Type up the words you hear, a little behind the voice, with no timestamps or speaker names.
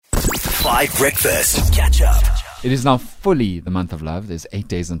5 Breakfast. Catch up. It is now fully the month of love. There's 8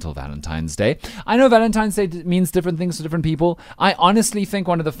 days until Valentine's Day. I know Valentine's Day means different things to different people. I honestly think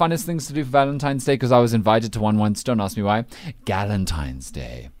one of the funnest things to do for Valentine's Day, because I was invited to one once, don't ask me why, Galentine's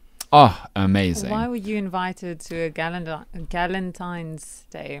Day. Oh, amazing. Why were you invited to a Galentine's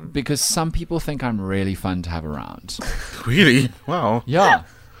Day? Because some people think I'm really fun to have around. Really? Wow. Yeah.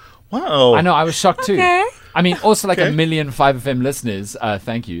 Wow. I know, I was shocked too. Okay. I mean, also like Okay. 1 million 5FM listeners.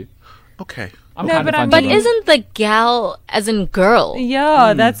 Thank you. Okay. I'm No, kind but of fun I'm- to But have. isn't the gal as in girl?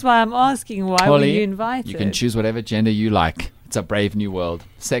 Yeah, that's why I'm asking. Why were Holly, you invited? you can choose whatever gender you like. It's a brave new world.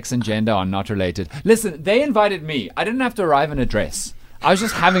 Sex and gender are not related. Listen, they invited me. I didn't have to arrive in a dress. I was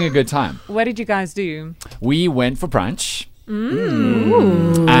just having a good time. What did you guys do? We went for brunch.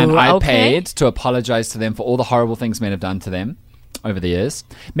 And I okay. paid to apologize to them for all the horrible things men have done to them over the years.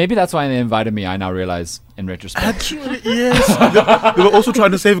 Maybe that's why they invited me, I now realize in retrospect. Actually, yes. They were also trying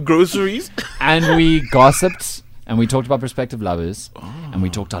to save groceries. And we gossiped and we talked about prospective lovers. And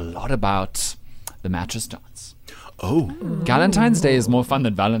we talked a lot about the mattress dance. Oh. Galentine's Day is more fun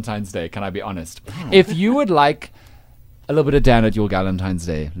than Valentine's Day, can I be honest? If you would like a little bit of Dan at your Galentine's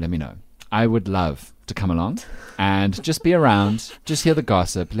Day, let me know. I would love to come along and just be around, just hear the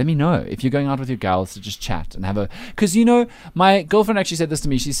gossip. Let me know if you're going out with your gals to just chat and have a... Because, you know, my girlfriend actually said this to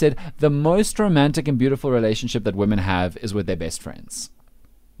me. She said, the most romantic and beautiful relationship that women have is with their best friends.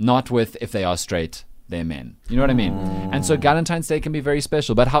 Not with, if they are straight, their men. You know what I mean? And so Galentine's Day can be very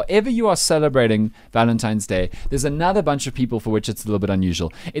special. But however you are celebrating Valentine's Day, there's another bunch of people for which it's a little bit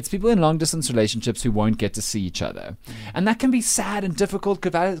unusual. It's people in long-distance relationships who won't get to see each other. And that can be sad and difficult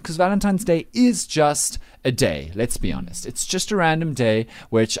because Valentine's Day is just a day, let's be honest. It's just a random day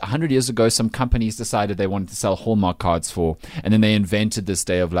which 100 years ago some companies decided they wanted to sell Hallmark cards for, and then they invented this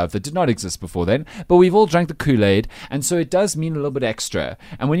day of love that did not exist before then. But we've all drank the Kool-Aid, and so it does mean a little bit extra.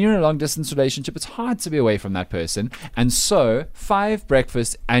 And when you're in a long-distance relationship, it's hard to be away from that person. And so 5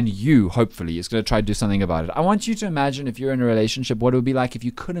 Breakfast and you, hopefully, is going to try to do something about it. I want you to imagine if you're in a relationship, what it would be like if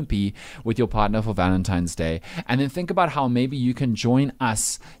you couldn't be with your partner for Valentine's Day. And then think about how maybe you can join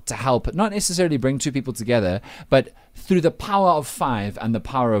us to help, not necessarily bring two people together, but through the power of 5 and the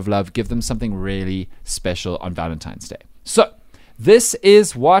power of love, give them something really special on Valentine's Day. So, this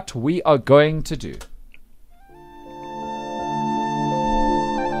is what we are going to do.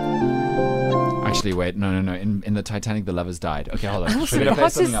 Actually, wait, no. In the Titanic, the lovers died. Okay, hold on. We're gonna play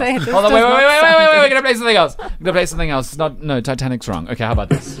What to something say? else. This Hold on, does wait. not We're gonna play something else. We're gonna play something else. It's not. No, Titanic's wrong. Okay, how about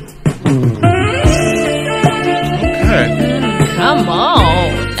this? Okay. Come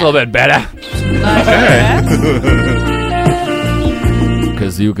on. It's a little bit better.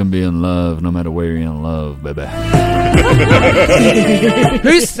 Because you can be in love no matter where you're in love, baby.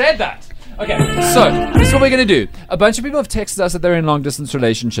 Who said that? Okay, so this is what we're going to do. A bunch of people have texted us that they're in long-distance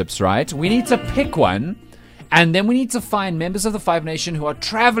relationships, right? We need to pick one, and then we need to find members of the 5 Nation who are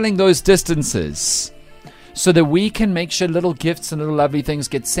traveling those distances so that we can make sure little gifts and little lovely things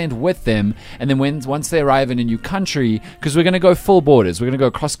get sent with them. And then once they arrive in a new country, because we're going to go full borders, we're going to go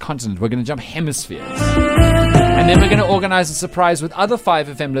across continent, we're going to jump hemispheres. And then we're going to organize a surprise with other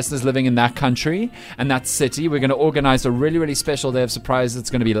 5FM listeners living in that country and that city. We're going to organize a really, really special day of surprise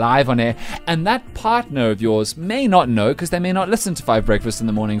that's going to be live on air. And that partner of yours may not know because they may not listen to 5 Breakfast in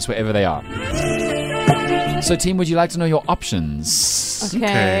the mornings wherever they are. So, team, would you like to know your options?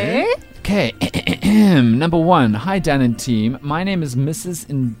 Okay. Okay, number 1. Hi, Dan and team. My name is Mrs.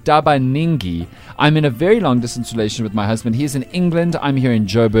 Ndabaningi. I'm in a very long-distance relation with my husband. He is in England. I'm here in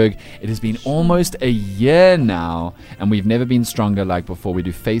Joburg. It has been almost a year now, and we've never been stronger like before. We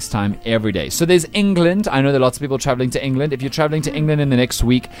do FaceTime every day. So there's England. I know there are lots of people traveling to England. If you're traveling to England in the next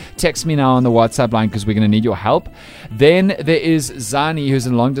week, text me now on the WhatsApp line because we're going to need your help. Then there is Zani, who's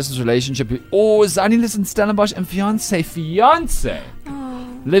in a long-distance relationship. Zani lives in Stellenbosch, and fiance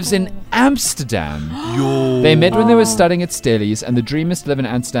lives in Amsterdam. They met when they were studying at Stellies, and the dream is to live in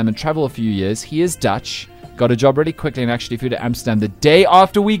Amsterdam and travel a few years. He is Dutch, got a job really quickly, and actually flew to Amsterdam the day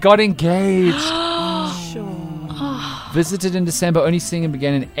after we got engaged. Visited in December, only seeing him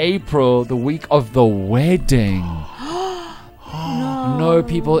again in April, the week of the wedding. No,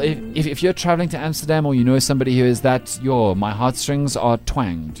 people, if you're traveling to Amsterdam or you know somebody who is that, my heartstrings are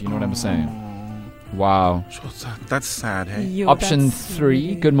twanged. You know what I'm saying? Wow. That's sad, hey? Option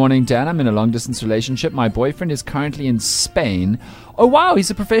 3. Good morning, Dan. I'm in a long-distance relationship. My boyfriend is currently in Spain. Oh, wow. He's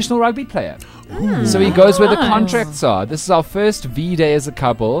a professional rugby player. So he goes where the contracts are. This is our first V-Day as a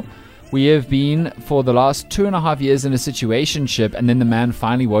couple. We have been for the last 2.5 years in a situationship, and then the man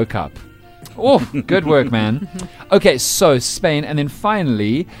finally woke up. Oh, good work, man. Okay, so Spain, and then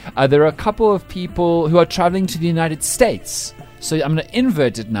finally, there are a couple of people who are traveling to the United States. So I'm going to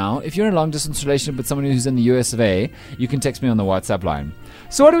invert it now. If you're in a long-distance relationship with someone who's in the US of A, you can text me on the WhatsApp line.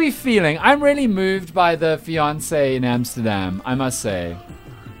 So what are we feeling? I'm really moved by the fiancé in Amsterdam, I must say.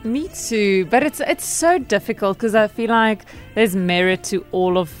 Me too, but it's so difficult because I feel like there's merit to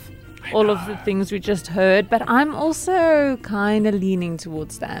all of the things we just heard, but I'm also kind of leaning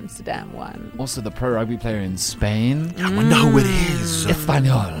towards the Amsterdam one. Also, the pro rugby player in Spain. I wonder who it is.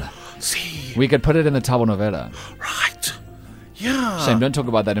 Español. See, We could put it in the Tabo novela. right. Yeah. Shame, don't talk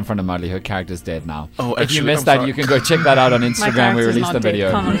about that in front of Marley. Her character's dead now. Oh, if you actually, missed I'm that, sorry. you can go check that out on My Instagram. We character's released the not dead.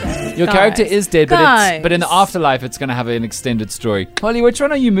 video. Come on, guys. Your character is dead, but in the Guys. afterlife, it's going to have an extended story. Holly, which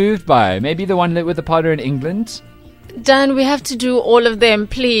one are you moved by? Maybe the one with the partner in England? Dan, we have to do all of them,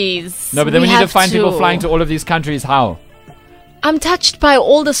 please. No, but then we need to have find people flying to all of these countries. How? I'm touched by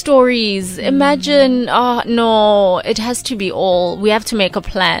all the stories. Imagine, no, it has to be all. We have to make a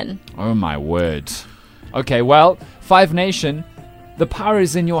plan. Oh, my word. Okay, well, Five Nation, the power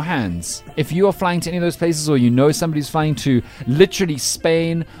is in your hands. If you are flying to any of those places, or you know somebody's flying to literally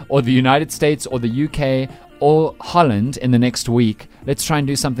Spain or the United States or the UK or Holland in the next week, let's try and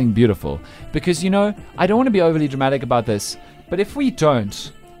do something beautiful. Because, I don't want to be overly dramatic about this, but if we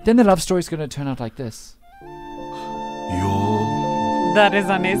don't, then the love story is going to turn out like this. That is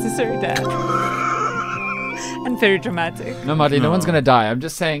unnecessary, Dad. And very dramatic. No, Marty, no one's going to die. I'm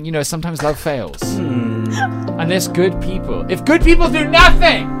just saying, sometimes love fails. Unless good people. If good people do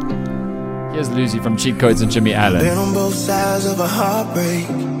nothing! Here's Lucy from Cheat Codes and Jimmy Allen. Been on both sides of a heartbreak.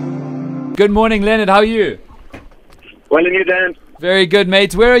 Good morning, Leonard. How are you? Well, and you, Dan? Very good,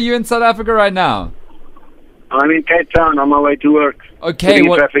 mate. Where are you in South Africa right now? I'm in Cape Town on my way to work. Okay, Sitting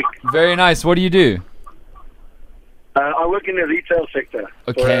in traffic. very nice. What do you do? I work in the retail sector.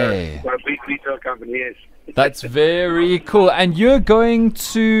 Okay. For a big retail company, yes. That's very cool. And you're going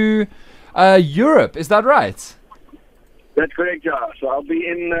to Europe, is that right? That's correct, yeah. So I'll be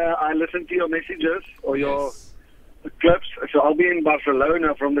in, I listen to your messages or your clips. So I'll be in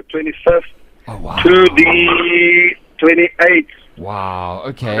Barcelona from the 25th Oh, wow. to the 28th. Wow,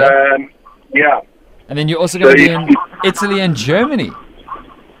 okay. Yeah, And then you're also going to be in Italy and Germany.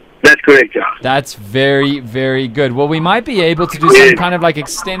 that's correct, yeah. That's very, very good. Well, we might be able to do some kind of like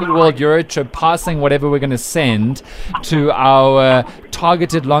extended world Euro trip, passing whatever we're going to send to our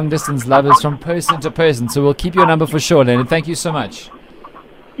targeted long-distance lovers from person to person. So we'll keep your number for sure, Leonard. Thank you so much.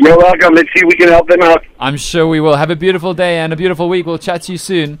 You're welcome. Let's see if we can help them out. I'm sure we will. Have a beautiful day and a beautiful week. We'll chat to you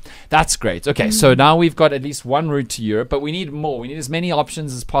soon. That's great. Okay, so now we've got at least one route to Europe, but we need more. We need as many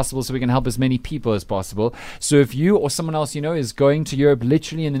options as possible so we can help as many people as possible. So if you or someone else you know is going to Europe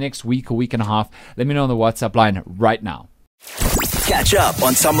literally in the next week or week and a half, let me know on the WhatsApp line right now. Catch up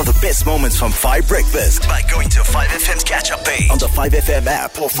on some of the best moments from 5 Breakfast by going to 5FM's catch-up page on the 5FM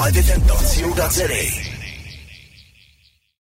app or 5FM.co.za.